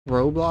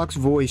Roblox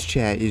voice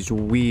chat is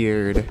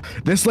weird.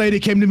 This lady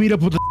came to meet up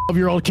with a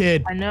 12-year-old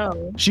kid. I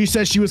know. She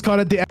says she was caught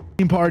at the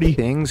party.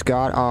 Things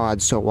got odd,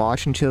 so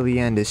watch until the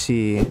end to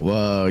see.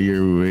 Whoa,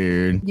 you're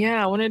weird.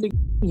 Yeah, I wanted to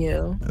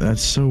you.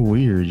 That's so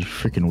weird, you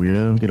freaking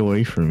weirdo. Get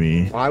away from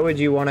me. Why would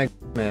you want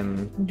to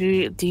him? Do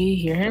you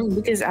hear him?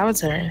 Look at his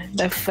avatar.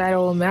 That fat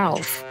old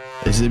mouth.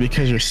 Is it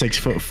because you're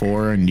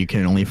 6'4" and you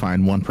can only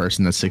find one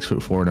person that's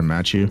 6'4" to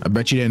match you? I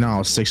bet you didn't know I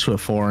was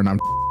 6'4" and I'm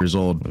years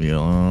old. Leave me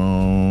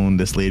alone.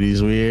 This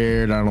lady's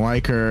weird. I don't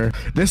like her.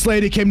 This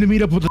lady came to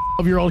meet up with a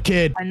 12-year-old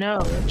kid. I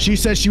know. She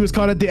says she was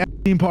caught at the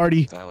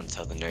party. I want to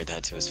tell the nerd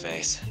that to his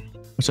face.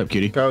 What's up,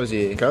 cutie?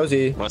 Cozy.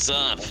 Cozy. What's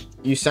up?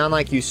 You sound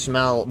like you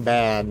smell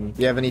bad.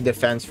 Do you have any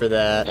defense for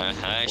that? I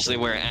actually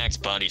wear Axe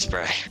body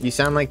spray. You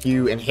sound like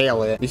you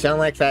inhale it. You sound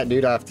like that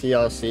dude off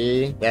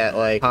TLC, that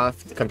like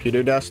puffed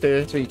computer duster.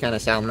 That's what you kind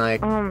of sound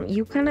like.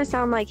 You kind of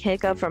sound like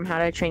Hiccup from How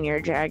to Train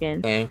Your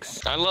Dragon.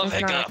 Thanks. I love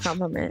That's not a Hiccup.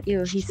 compliment.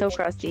 Ew, he's so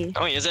crusty.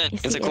 Oh, is it?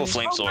 Yes, It's a he cool is.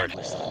 flame sword.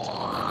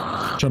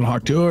 Trying to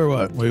hawk to or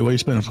what? What are you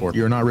spinning for?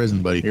 You're not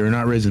risen, buddy. You're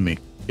not risen me.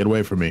 Get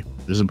away from me.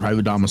 This is a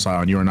private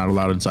domicile and you are not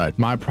allowed inside.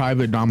 My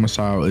private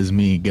domicile is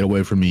me. Get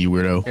away from me, you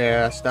weirdo.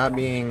 Yeah, stop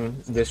being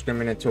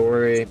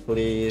discriminatory,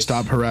 please.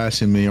 Stop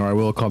harassing me or I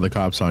will call the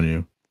cops on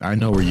you. I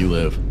know where you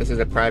live. This is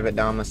a private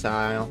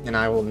domicile, and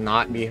I will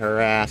not be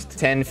harassed.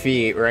 10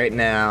 feet right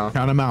now.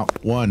 Count them out.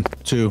 1,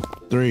 2,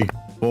 3,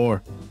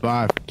 4,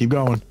 5. Keep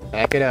going.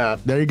 Back it up.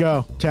 There you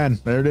go. 10.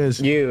 There it is.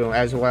 You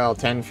as well,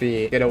 10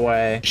 feet. Get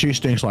away. She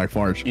stinks like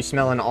farts. You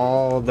smell in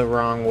all the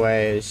wrong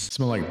ways.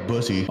 Smell like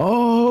pussy.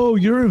 Oh,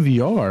 you're in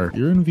VR.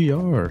 You're in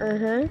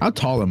VR. How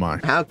tall am I?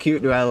 How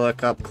cute do I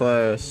look up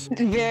close?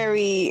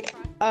 Very,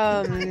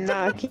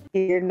 not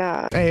you're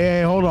not.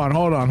 Hey, hold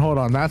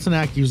on. That's an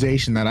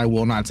accusation that I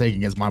will not take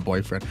against my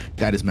boyfriend.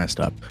 That is messed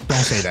up. Don't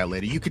say that,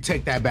 lady. You could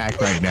take that back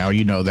right now.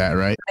 You know that,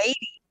 right?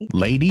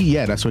 Lady?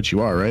 Yeah, that's what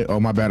you are, right? Oh,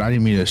 my bad. I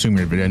didn't mean to assume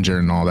you're ginger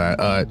and all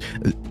that.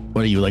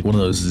 What are you, like one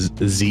of those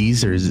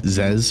Z's or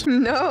Z's?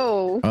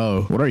 No.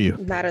 Oh, what are you?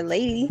 Not a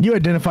lady. You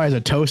identify as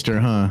a toaster,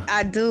 huh?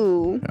 I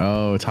do.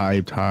 Oh,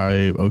 type.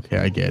 Okay,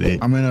 I get it.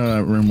 I'm in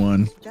room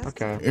 1.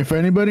 Okay. If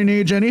anybody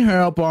needs any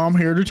help, I'm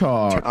here to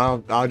talk.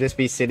 I'll just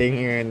be sitting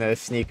here in the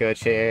sneako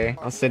chair.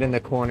 I'll sit in the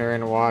corner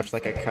and watch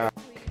like a cock.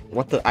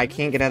 What the? I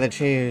can't get out of the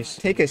chairs.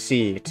 Take a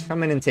seat.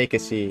 Come in and take a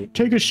seat.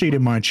 Take a seat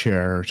in my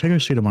chair. Take a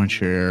seat in my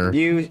chair.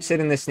 You sit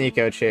in the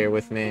sneako chair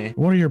with me.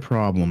 What are your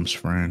problems,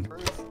 friend?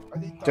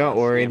 Don't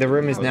worry, the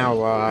room is now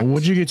locked.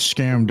 What'd you get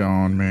scammed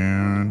on,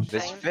 man?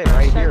 This fit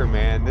right here,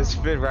 man. This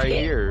fit right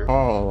here.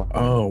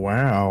 Oh,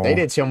 wow. They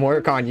did some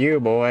work on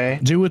you, boy.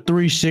 Do a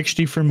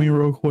 360 for me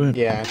real quick.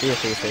 Yeah, do a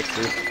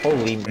 360.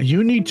 Holy.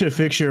 You need to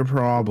fix your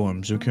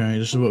problems, okay?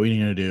 This is what we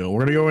need to do.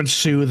 We're gonna go and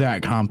sue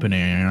that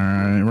company, all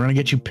right? We're gonna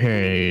get you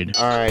paid.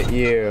 All right,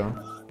 you.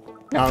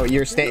 No,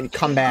 you're staying.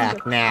 Come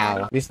back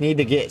now. We just need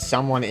to get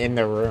someone in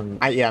the room.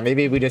 Yeah,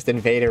 maybe we just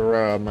invade a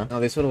room.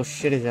 Oh, this little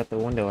shit is at the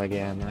window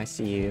again. I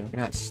see you.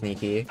 You're not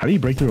sneaky. How do you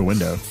break through a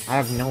window? I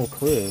have no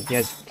clue. He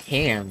has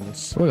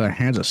hands. Look at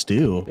hands of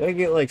steel. Gotta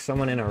get like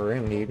someone in a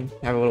room, dude.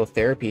 Have a little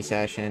therapy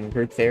session,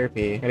 group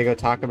therapy. Gotta go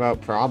talk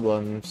about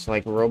problems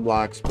like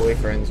Roblox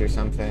boyfriends or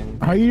something.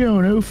 How you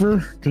doing,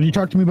 Oofer? Can you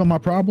talk to me about my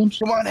problems?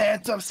 Come on,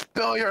 handsome,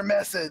 spill your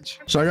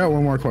message. So I got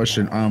one more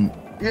question.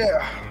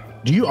 Yeah.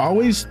 Do you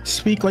always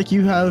speak like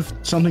you have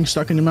something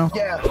stuck in your mouth?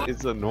 Yeah.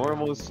 It's a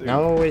normal suit.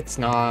 No, it's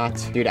not.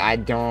 Dude, I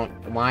don't.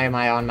 Why am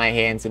I on my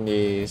hands and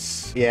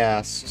knees?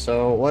 Yes.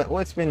 So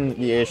what's been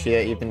the issue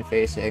that you've been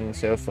facing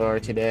so far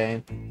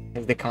today?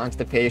 Has the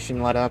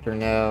constipation let up or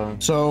no?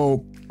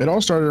 So it all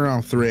started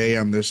around 3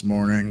 a.m. this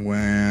morning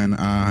when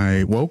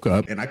I woke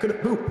up and I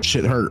couldn't poop.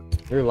 Shit hurt.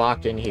 You're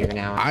locked in here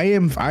now. I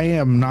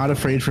am not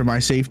afraid for my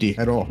safety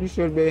at all. You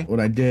should be. What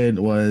I did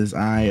was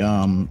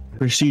I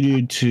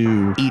proceeded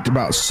to eat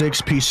about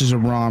 6 pieces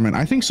of ramen.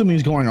 I think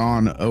something's going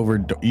on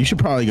over. You should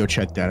probably go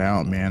check that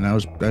out, man.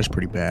 That's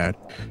pretty bad.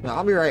 No,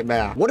 I'll be right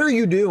back. What are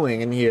you doing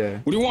in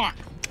here? What do you want?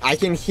 I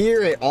can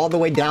hear it all the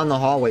way down the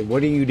hallway.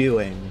 What are you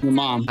doing? Your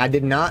mom. I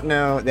did not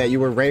know that you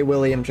were Ray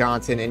William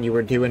Johnson and you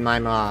were doing my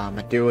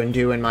mom.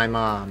 Doing my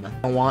mom.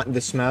 I want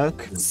the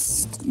smoke.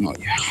 Oh,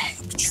 yeah.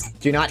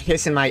 Do not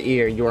hiss in my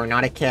ear. You are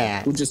not a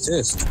cat. Who just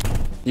hissed?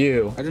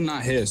 You. I did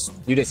not hiss.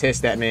 You just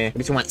hissed at me. You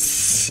just went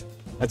sss.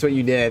 That's what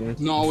you did.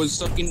 No, I was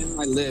sucking in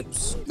my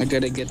lips. I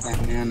gotta get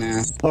that man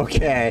ass.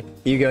 Okay,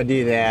 you go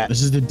do that.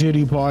 This is the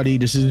Diddy party.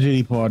 This is the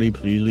Diddy party.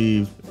 Please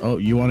leave. Oh,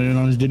 you want in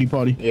on this Diddy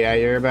party? Yeah,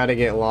 you're about to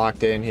get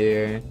locked in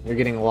here. You're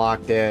getting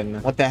locked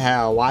in. What the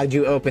hell? Why'd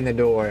you open the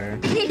door?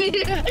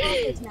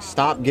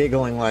 Stop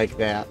giggling like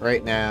that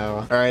right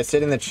now. All right,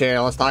 sit in the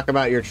chair. Let's talk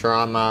about your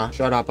trauma.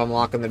 Shut up, I'm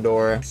locking the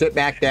door. Sit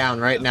back down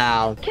right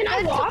now. Can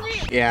I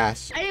watch?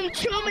 Yes. I am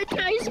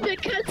traumatized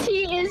because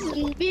he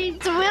is being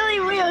really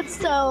weird,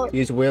 so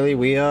He's really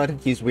weird?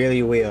 He's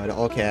really weird.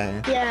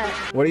 Okay. yeah.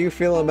 What do you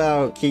feel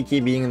about Kiki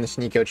being in the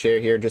Sneeko chair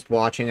here just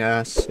watching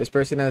us? This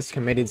person has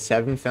committed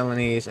 7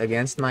 felonies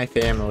against my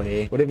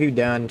family. What have you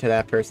done to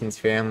that person's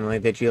family?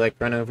 Did you like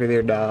run over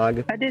their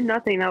dog? I did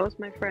nothing. That was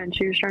my friend.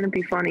 She was trying to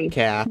be funny.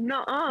 Cap.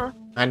 Nuh-uh.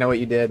 I know what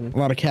you did. A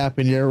lot of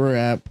capping. Yeah, we're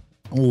at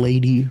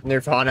lady.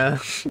 Nirvana.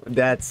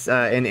 That's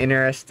an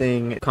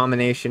interesting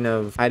combination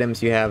of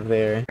items you have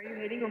there. Are you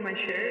hating on my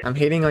shirt? I'm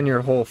hating on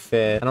your whole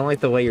fit. I don't like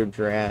the way you're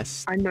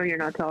dressed. I know you're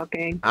not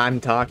talking. I'm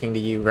talking to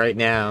you right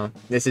now.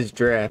 This is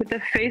drip. With a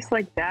face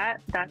like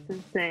that, that's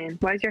insane.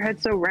 Why is your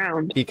head so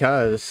round?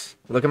 Because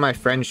look at my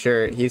friend's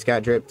shirt. He's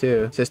got drip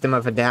too. System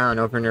of a Down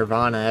over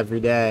Nirvana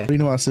every day. What do you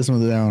know about System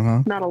of the Down,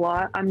 huh? Not a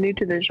lot. I'm new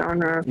to the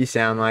genre. You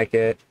sound like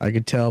it. I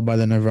could tell by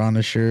the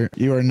Nirvana shirt.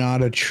 You are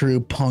not a true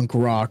punk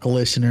rock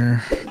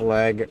listener.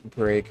 Leg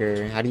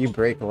breaker. How do you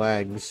break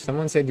legs?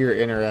 Someone said you're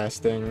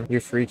interesting. You're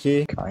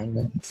freaky?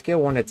 Kinda.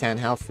 Scale 1 to 10.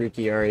 How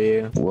freaky are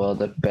you? Well,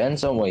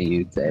 depends on what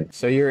you think.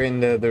 So you're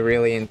into the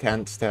really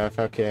intense stuff.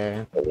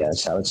 Okay.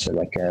 Yes, I would say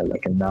like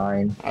a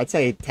 9. I'd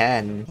say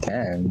 10.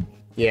 10.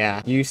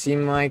 Yeah, you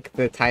seem like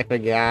the type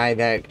of guy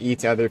that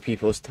eats other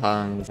people's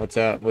tongues. What's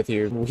up with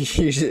your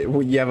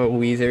you have a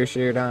Weezer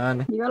shirt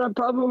on? You got a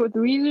problem with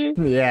Weezer?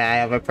 Yeah, I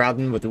have a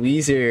problem with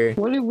Weezer.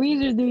 What did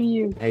Weezer do to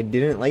you? I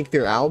didn't like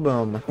their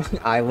album.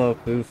 I love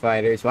Foo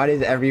Fighters. Why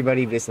does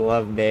everybody just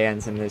love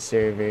bands in this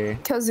server?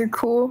 Because they're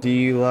cool. Do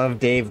you love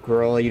Dave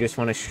Grohl? You just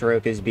want to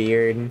stroke his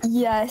beard?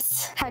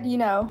 Yes. How do you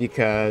know?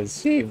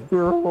 Because Dave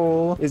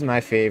Grohl is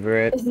my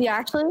favorite. Is he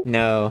actually?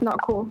 No, Not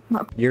cool.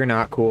 Not cool. you're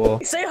not cool.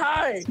 Say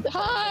hi.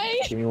 Hi.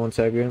 Give me 1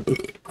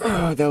 second.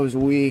 Oh, that was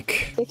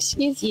weak.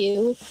 Excuse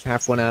you.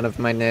 Half one out of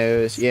my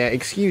nose. Yeah,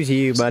 excuse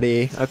you,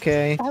 buddy.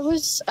 Okay. I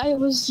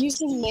was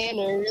using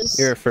manners.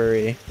 You're a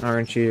furry,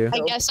 aren't you? I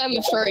guess I'm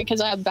a furry because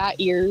I have bat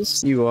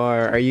ears. You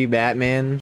are. Are you Batman?